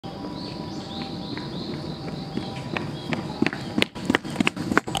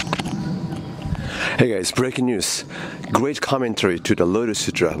Hey guys, breaking news. Great commentary to the Lotus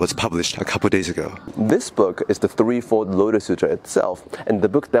Sutra was published a couple days ago. This book is the threefold Lotus Sutra itself, and the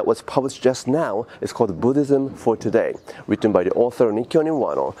book that was published just now is called Buddhism for Today, written by the author Nikkyo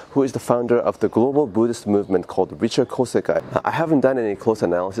Niwano, who is the founder of the global Buddhist movement called Richer Kosekai. I haven't done any close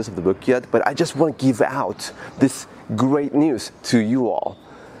analysis of the book yet, but I just want to give out this great news to you all.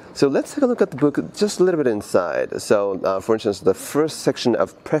 So let's take a look at the book just a little bit inside. So, for instance, the first section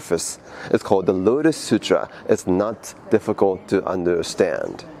of preface is called the Lotus Sutra. It's not difficult to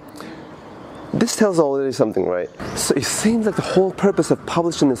understand. This tells already something, right? So it seems like the whole purpose of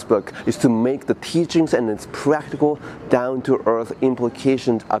publishing this book is to make the teachings and its practical, down-to-earth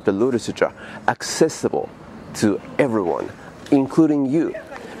implications of the Lotus Sutra accessible to everyone, including you.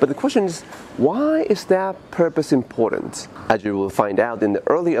 But the question is, why is that purpose important? As you will find out in the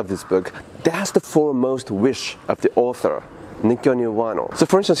early of this book, that's the foremost wish of the author, Nikkyo Niwano. So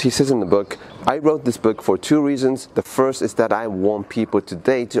for instance, he says in the book, I wrote this book for two reasons. The first is that I want people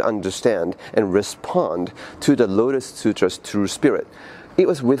today to understand and respond to the Lotus Sutra's true spirit. It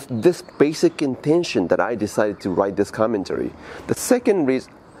was with this basic intention that I decided to write this commentary. The second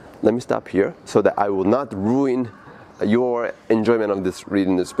reason, let me stop here so that I will not ruin your enjoyment of this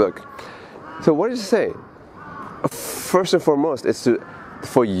reading this book. So what does it say? First and foremost, it's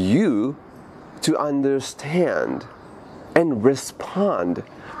for you to understand and respond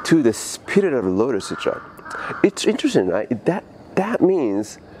to the spirit of the Lotus Sutra. It's interesting, right? That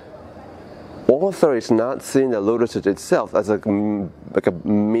means author is not seeing the Lotus Sutra itself as like a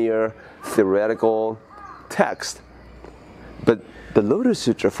mere theoretical text, but the Lotus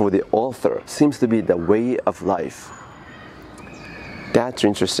Sutra for the author seems to be the way of life. That's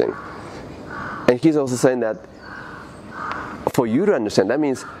interesting. And he's also saying that for you to understand, that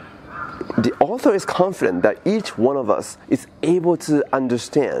means the author is confident that each one of us is able to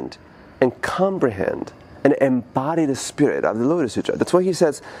understand and comprehend and embody the spirit of the Lotus Sutra. That's why he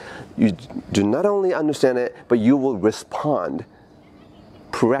says, you do not only understand it, but you will respond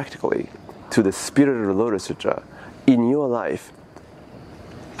practically to the spirit of the Lotus Sutra in your life.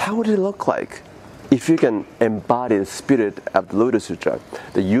 How would it look like if you can embody the spirit of the Lotus Sutra,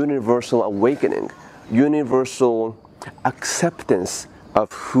 the universal awakening, universal acceptance of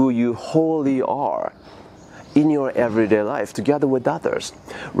who you wholly are in your everyday life together with others,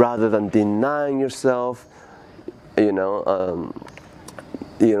 rather than denying yourself, negating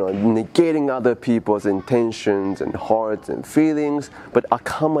other people's intentions and hearts and feelings, but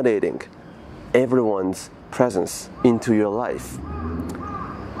accommodating everyone's presence into your life.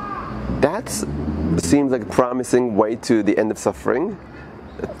 That seems like a promising way to the end of suffering,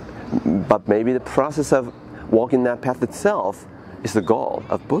 but maybe the process of walking that path itself is the goal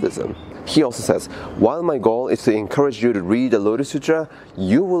of Buddhism. He also says, while my goal is to encourage you to read the Lotus Sutra,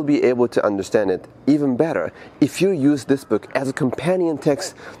 you will be able to understand it even better if you use this book as a companion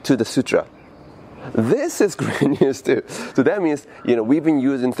text to the sutra. This is great news too. So that means, we've been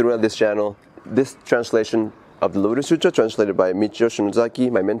using throughout this channel this translation of the Lotus Sutra, translated by Michio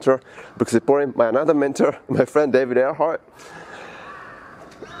Shinozaki, my mentor, Buksipori, my another mentor, my friend David Earhart.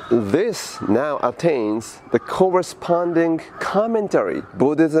 This now attains the corresponding commentary,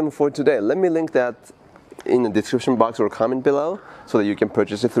 Buddhism for Today. Let me link that in the description box or comment below so that you can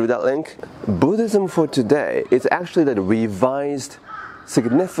purchase it through that link. Buddhism for Today is actually the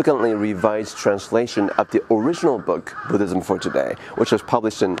significantly revised translation of the original book, Buddhism for Today, which was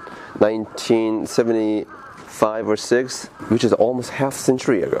published in 1975 or 6, which is almost half a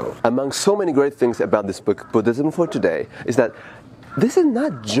century ago. Among so many great things about this book, Buddhism for Today, is that this is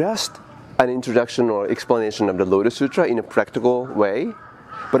not just an introduction or explanation of the Lotus Sutra in a practical way,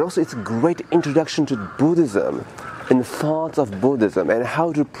 but also it's a great introduction to Buddhism and the thoughts of Buddhism and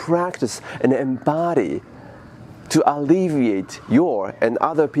how to practice and embody to alleviate your and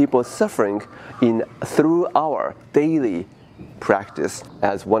other people's suffering through our daily practice.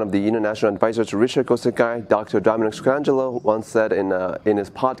 As one of the international advisors to Richer Kosekai, Dr. Dominic Scriangelo, once said in his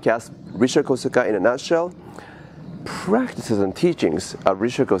podcast, Richer Kosekai in a Nutshell, practices and teachings of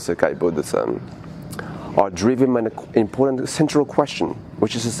Richer Kosekai Buddhism are driven by an important central question,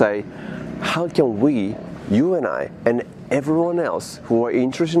 which is to say, how can we, you and I, and everyone else who are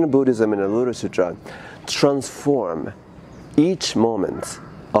interested in Buddhism and the Lotus Sutra, transform each moment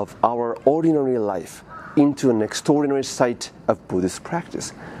of our ordinary life into an extraordinary site of Buddhist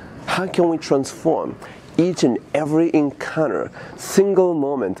practice? How can we transform each and every encounter, single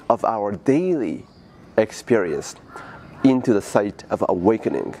moment of our daily experience into the site of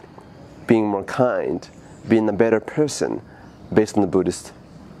awakening, being more kind, being a better person based on the Buddhist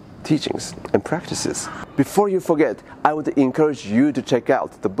teachings and practices. Before you forget, I would encourage you to check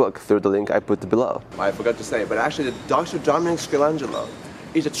out the book through the link I put below. I forgot to say, but actually Dr. Dominic Scrivangelo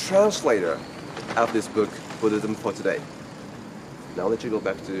is a translator of this book, Buddhism for Today. Now let you go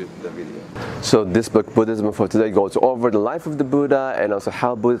back to the video. So this book, Buddhism for Today, goes over the life of the Buddha and also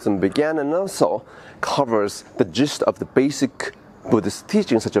how Buddhism began, and also covers the gist of the basic Buddhist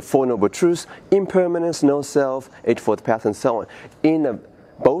teachings such as Four Noble Truths, impermanence, no self, Eightfold Path, and so on, in a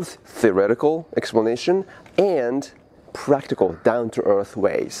both theoretical explanation and practical, down-to-earth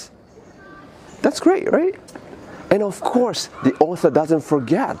ways. That's great, right? And of course, the author doesn't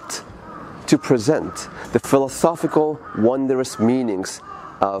forget to present the philosophical, wondrous meanings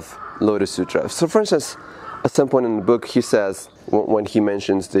of Lotus Sutra. So for instance, at some point in the book, he says, when he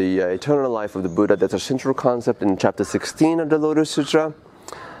mentions the eternal life of the Buddha, that's a central concept in chapter 16 of the Lotus Sutra.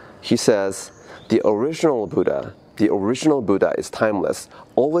 He says, the original Buddha is timeless,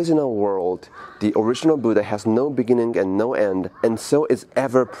 always in our world. The original Buddha has no beginning and no end, and so is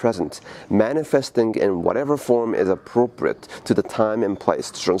ever present, manifesting in whatever form is appropriate to the time and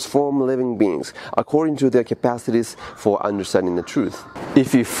place to transform living beings according to their capacities for understanding the truth.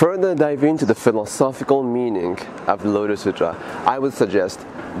 If you further dive into the philosophical meaning of the Lotus Sutra, I would suggest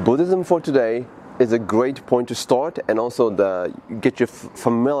Buddhism for Today is a great point to start, and also get you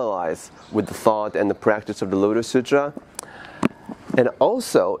familiarized with the thought and the practice of the Lotus Sutra. And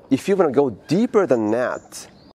also, if you want to go deeper than that,